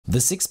The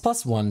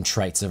 6+1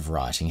 traits of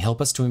writing help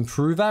us to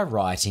improve our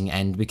writing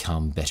and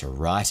become better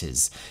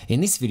writers.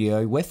 In this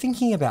video, we're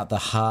thinking about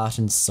the heart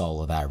and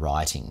soul of our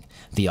writing,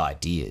 the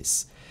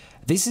ideas.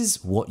 This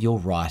is what your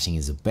writing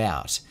is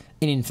about.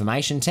 In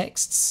information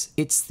texts,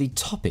 it's the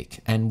topic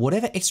and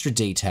whatever extra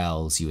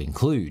details you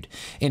include.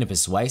 In a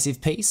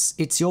persuasive piece,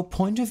 it's your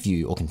point of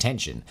view or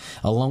contention,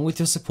 along with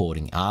your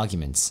supporting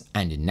arguments.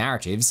 And in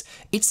narratives,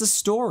 it's the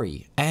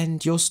story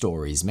and your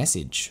story's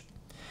message.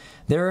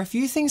 There are a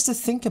few things to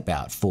think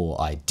about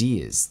for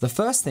ideas. The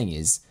first thing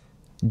is,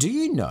 do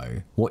you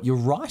know what you're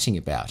writing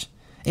about?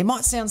 It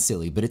might sound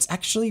silly, but it's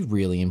actually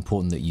really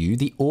important that you,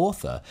 the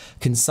author,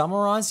 can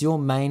summarize your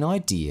main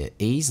idea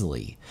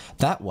easily.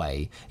 That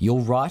way, your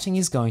writing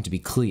is going to be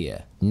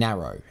clear,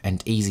 narrow,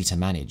 and easy to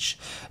manage.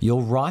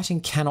 Your writing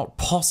cannot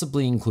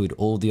possibly include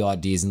all the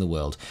ideas in the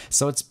world,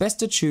 so it's best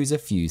to choose a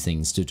few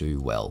things to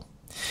do well.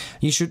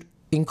 You should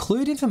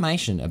include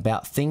information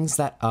about things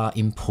that are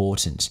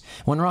important.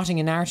 When writing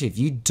a narrative,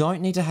 you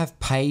don't need to have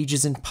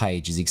pages and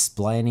pages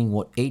explaining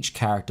what each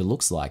character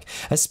looks like,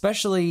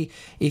 especially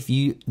if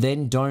you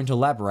then don't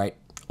elaborate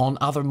on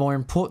other more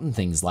important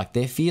things like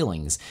their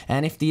feelings,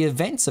 and if the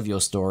events of your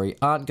story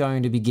aren't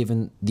going to be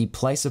given the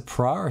place of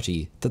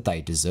priority that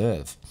they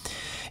deserve.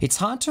 It's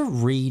hard to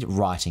read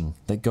writing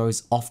that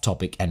goes off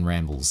topic and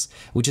rambles,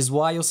 which is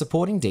why your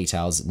supporting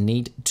details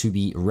need to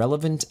be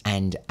relevant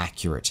and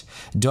accurate.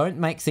 Don't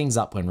make things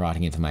up when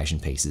writing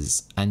information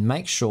pieces, and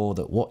make sure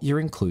that what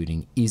you're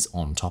including is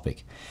on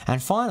topic.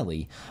 And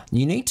finally,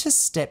 you need to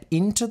step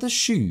into the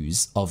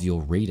shoes of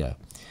your reader.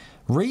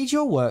 Read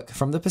your work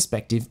from the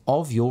perspective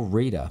of your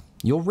reader.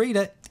 Your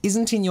reader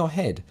isn't in your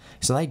head,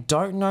 so they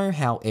don't know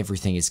how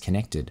everything is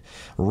connected.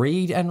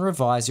 Read and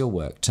revise your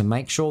work to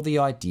make sure the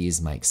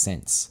ideas make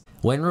sense.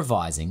 When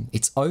revising,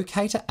 it's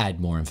okay to add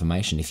more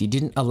information if you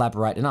didn't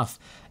elaborate enough.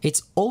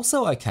 It's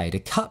also okay to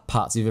cut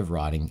parts of your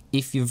writing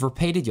if you've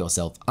repeated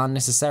yourself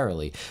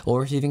unnecessarily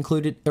or if you've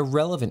included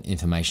irrelevant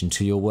information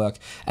to your work,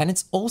 and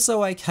it's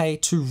also okay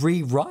to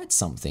rewrite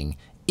something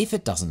if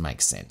it doesn't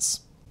make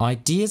sense.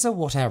 Ideas are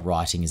what our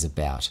writing is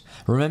about.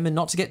 Remember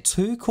not to get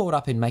too caught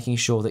up in making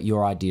sure that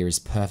your idea is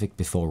perfect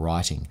before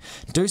writing.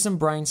 Do some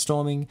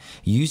brainstorming,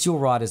 use your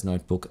writer's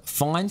notebook,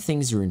 find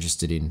things you're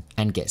interested in,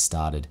 and get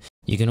started.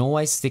 You can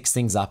always fix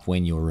things up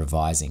when you're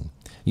revising.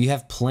 You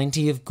have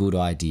plenty of good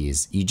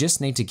ideas, you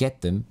just need to get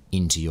them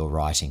into your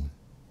writing.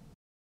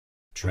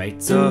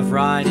 Traits of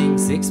writing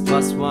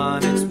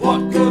 6+1, it's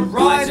what good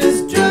writers